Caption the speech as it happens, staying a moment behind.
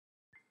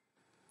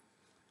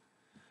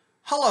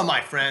Hello,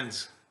 my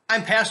friends.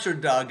 I'm Pastor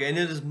Doug, and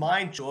it is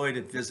my joy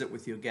to visit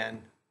with you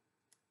again.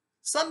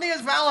 Sunday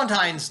is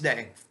Valentine's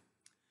Day.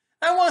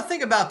 I want to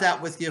think about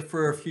that with you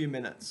for a few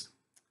minutes.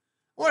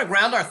 I want to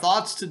ground our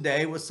thoughts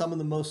today with some of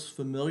the most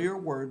familiar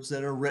words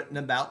that are written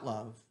about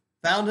love,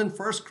 found in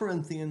 1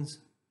 Corinthians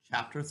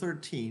chapter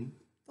 13,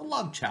 the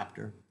love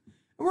chapter.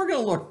 And we're going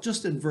to look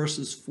just at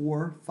verses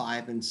 4,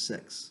 5, and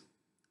 6.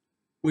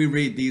 We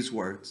read these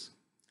words.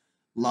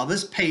 Love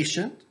is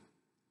patient.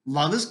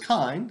 Love is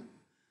kind.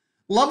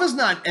 Love is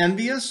not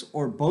envious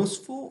or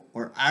boastful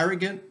or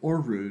arrogant or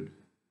rude.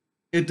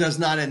 It does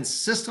not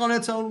insist on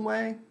its own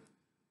way.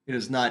 It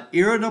is not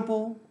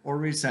irritable or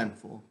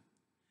resentful.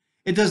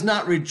 It does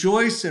not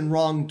rejoice in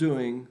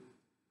wrongdoing,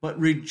 but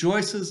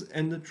rejoices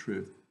in the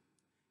truth.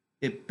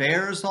 It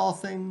bears all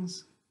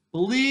things,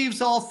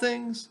 believes all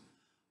things,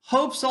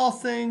 hopes all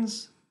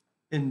things,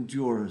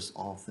 endures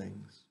all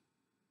things.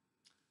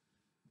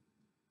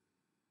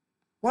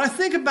 When I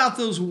think about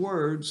those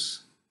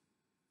words,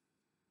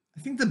 I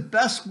think the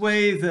best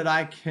way that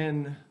I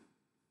can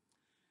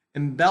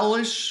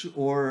embellish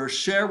or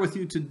share with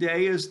you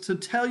today is to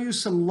tell you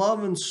some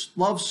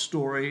love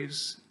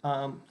stories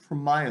from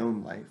my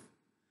own life.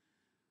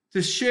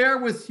 To share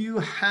with you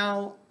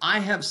how I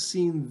have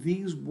seen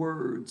these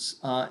words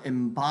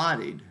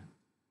embodied,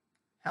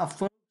 how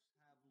folks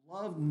have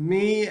loved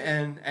me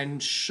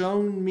and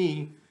shown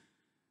me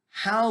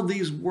how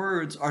these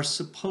words are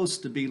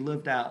supposed to be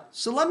lived out.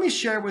 So let me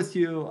share with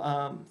you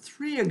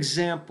 3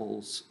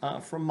 examples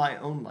from my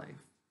own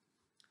life.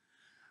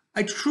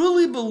 I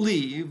truly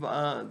believe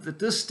that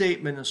this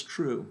statement is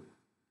true.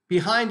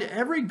 Behind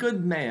every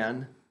good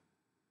man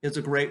is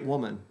a great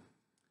woman.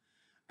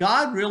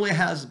 God really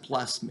has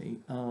blessed me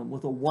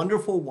with a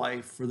wonderful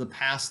wife for the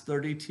past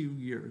 32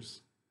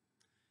 years.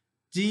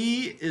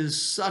 Dee is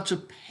such a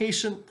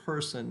patient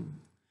person.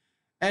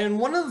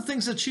 And one of the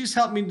things that she's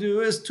helped me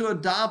do is to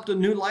adopt a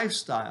new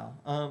lifestyle.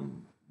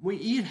 We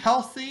eat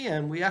healthy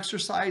and we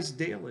exercise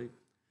daily.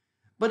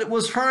 But it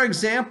was her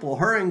example,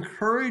 her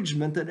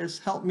encouragement that has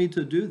helped me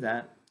to do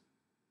that.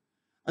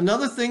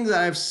 Another thing that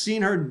I've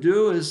seen her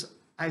do is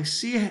I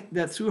see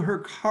that through her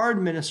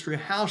card ministry,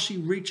 how she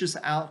reaches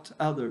out to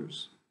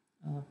others.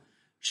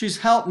 She's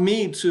helped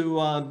me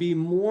to be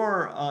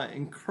more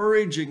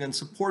encouraging and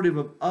supportive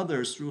of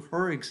others through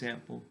her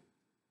example.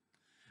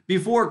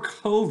 Before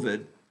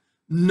COVID,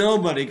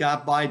 nobody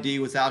got by Dee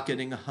without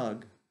getting a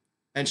hug.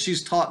 And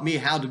she's taught me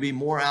how to be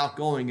more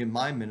outgoing in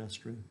my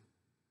ministry.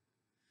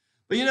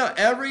 But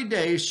every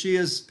day she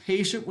is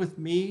patient with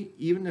me,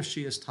 even if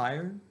she is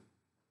tired.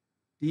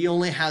 Dee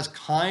only has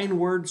kind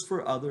words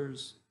for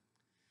others.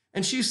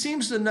 And she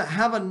seems to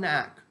have a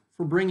knack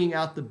for bringing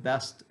out the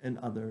best in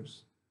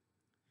others.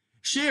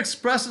 She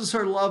expresses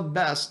her love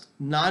best,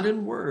 not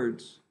in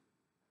words,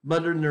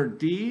 but in her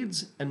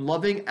deeds and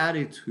loving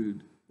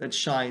attitude that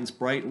shines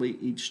brightly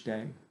each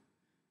day.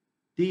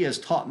 Dee has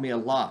taught me a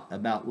lot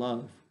about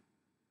love.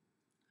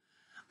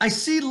 I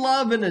see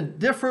love in a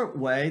different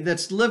way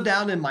that's lived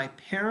out in my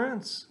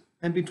parents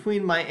and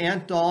between my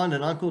Aunt Dawn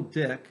and Uncle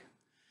Dick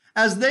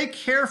as they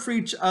care for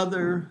each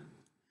other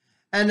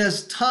and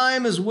as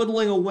time is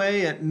whittling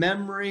away at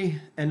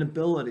memory and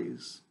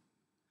abilities.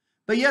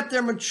 But yet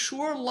their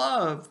mature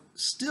love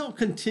still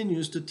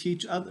continues to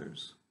teach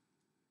others.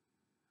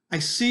 I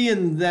see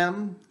in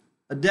them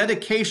a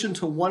dedication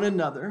to one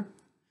another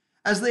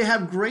as they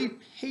have great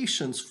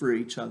patience for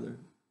each other.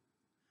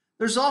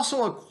 There's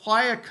also a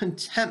quiet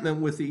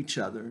contentment with each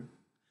other.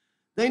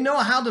 They know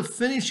how to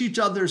finish each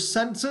other's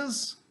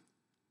sentences,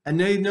 and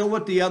they know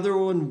what the other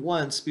one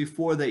wants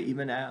before they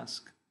even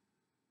ask.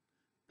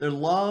 Their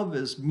love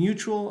is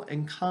mutual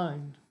and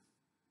kind.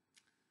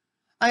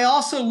 I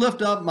also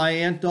lift up my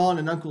Aunt Dawn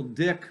and Uncle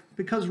Dick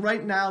because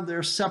right now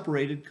they're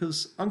separated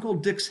because Uncle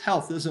Dick's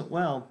health isn't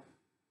well.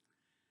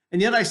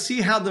 And yet I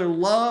see how their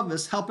love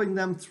is helping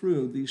them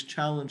through these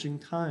challenging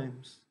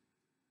times.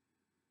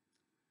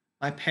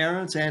 My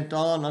parents, Aunt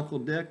Dawn, Uncle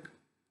Dick,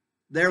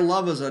 their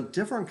love is a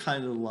different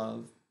kind of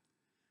love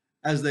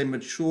as they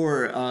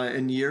mature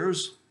in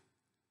years.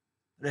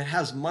 But it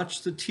has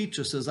much to teach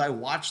us as I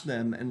watch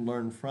them and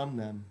learn from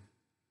them.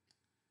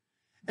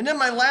 And then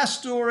my last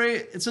story,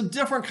 it's a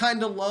different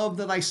kind of love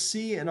that I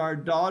see in our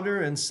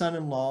daughter and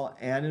son-in-law,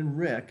 Ann and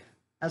Rick,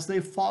 as they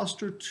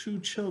foster 2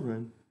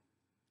 children.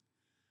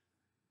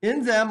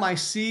 In them, I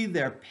see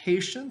their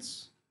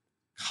patience,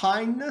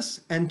 kindness,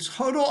 and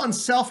total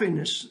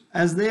unselfishness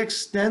as they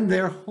extend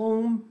their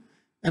home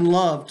and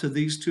love to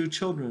these 2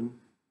 children.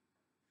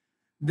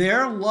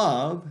 Their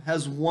love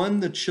has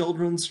won the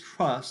children's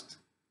trust,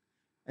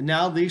 and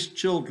now these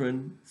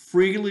children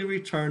freely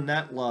return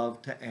that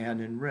love to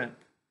Ann and Rick.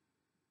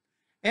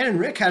 Ann and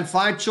Rick had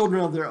 5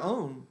 children of their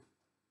own,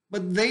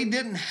 but they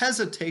didn't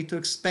hesitate to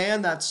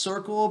expand that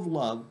circle of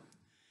love.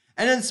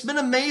 And it's been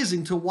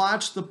amazing to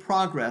watch the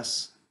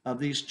progress of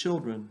these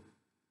children.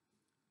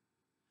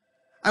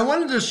 I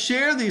wanted to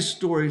share these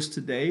stories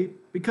today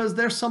because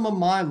they're some of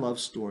my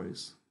love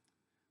stories.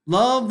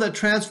 Love that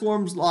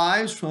transforms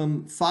lives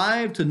from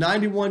 5 to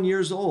 91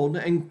 years old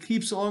and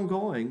keeps on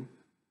going.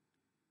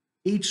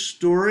 Each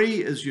story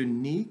is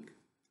unique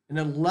and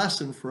a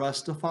lesson for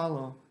us to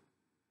follow.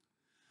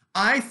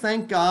 I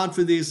thank God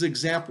for these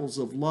examples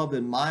of love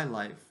in my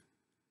life,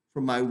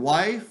 from my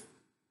wife,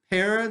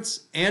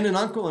 parents, and an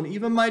uncle, and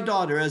even my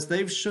daughter, as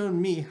they've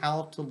shown me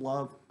how to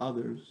love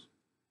others.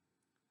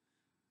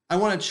 I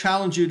want to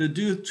challenge you to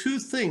do two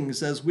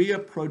things as we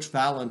approach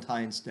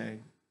Valentine's Day.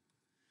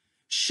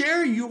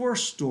 Share your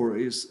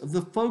stories of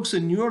the folks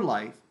in your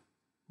life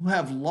who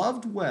have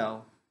loved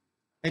well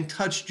and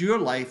touched your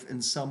life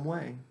in some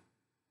way.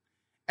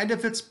 And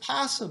if it's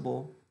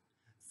possible,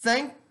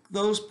 thank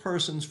those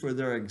persons for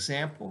their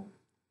example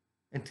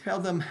and tell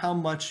them how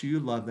much you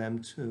love them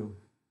too.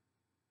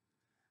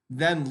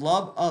 Then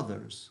love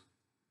others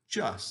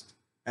just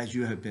as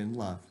you have been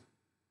loved.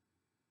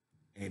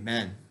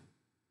 Amen.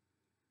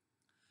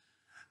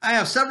 I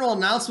have several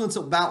announcements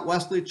about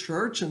Wesley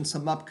Church and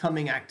some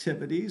upcoming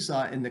activities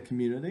in the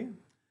community.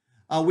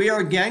 We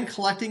are again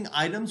collecting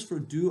items for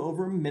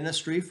Do-Over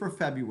Ministry for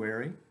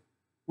February.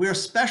 We are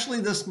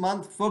especially this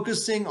month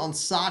focusing on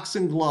socks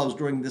and gloves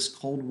during this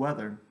cold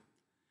weather.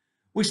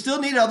 We still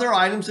need other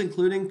items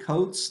including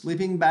coats,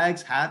 sleeping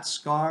bags, hats,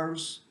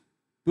 scarves,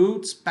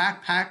 boots,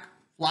 backpack,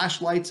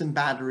 flashlights, and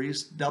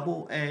batteries,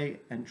 AA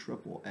and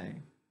AAA.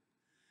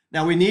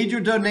 Now, we need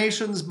your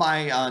donations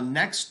by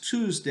next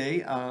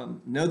Tuesday.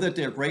 Know that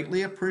they're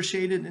greatly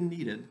appreciated and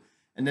needed.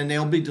 And then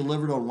they'll be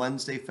delivered on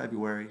Wednesday,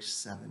 February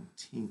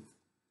 17th.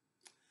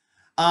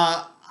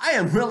 I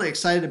am really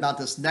excited about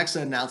this next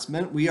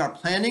announcement. We are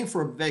planning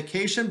for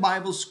Vacation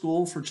Bible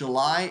School for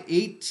July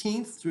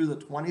 18th through the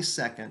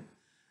 22nd.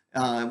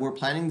 We're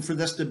planning for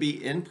this to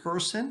be in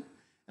person.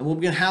 And we're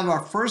going to have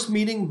our first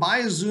meeting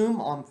by Zoom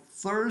on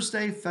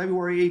Thursday,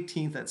 February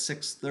 18th at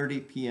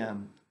 6:30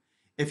 p.m.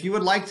 If you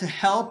would like to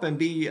help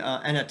and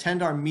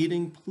attend our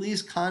meeting,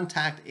 please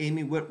contact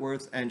Amy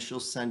Whitworth and she'll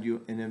send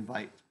you an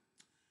invite.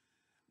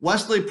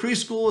 Wesley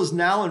Preschool is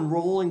now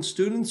enrolling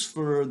students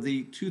for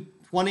the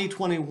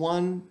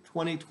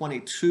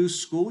 2021-2022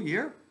 school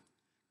year.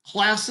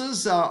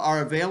 Classes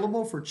are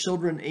available for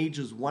children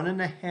ages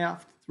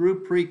 1.5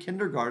 through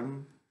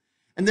pre-kindergarten,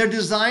 and they're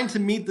designed to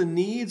meet the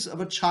needs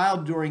of a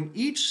child during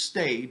each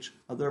stage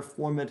of their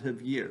formative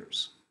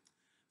years.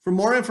 For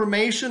more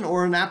information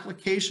or an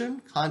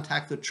application,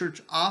 contact the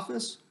church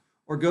office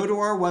or go to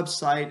our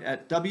website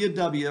at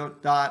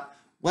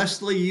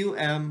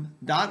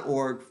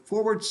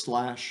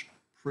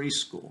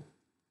www.wesleyum.org/preschool.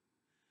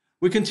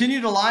 We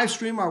continue to live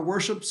stream our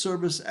worship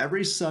service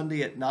every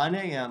Sunday at 9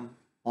 a.m.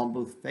 on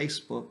both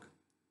Facebook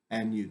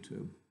and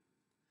YouTube.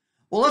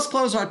 Well, let's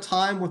close our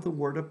time with a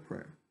word of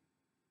prayer.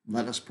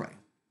 Let us pray.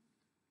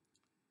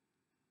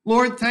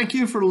 Lord, thank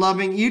you for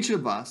loving each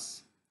of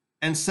us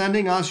and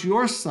sending us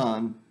your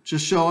Son to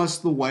show us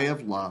the way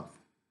of love.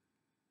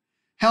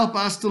 Help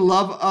us to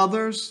love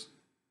others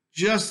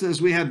just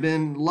as we have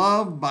been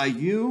loved by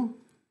you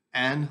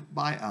and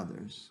by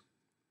others.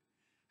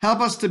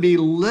 Help us to be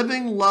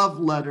living love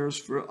letters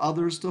for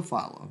others to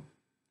follow.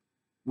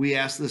 We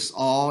ask this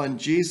all in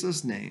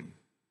Jesus' name.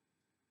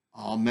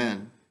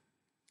 Amen.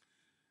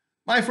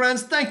 My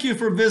friends, thank you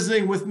for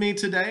visiting with me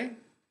today.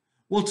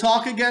 We'll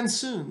talk again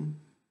soon.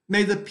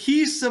 May the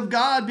peace of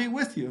God be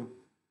with you.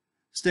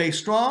 Stay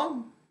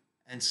strong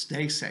and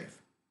stay safe.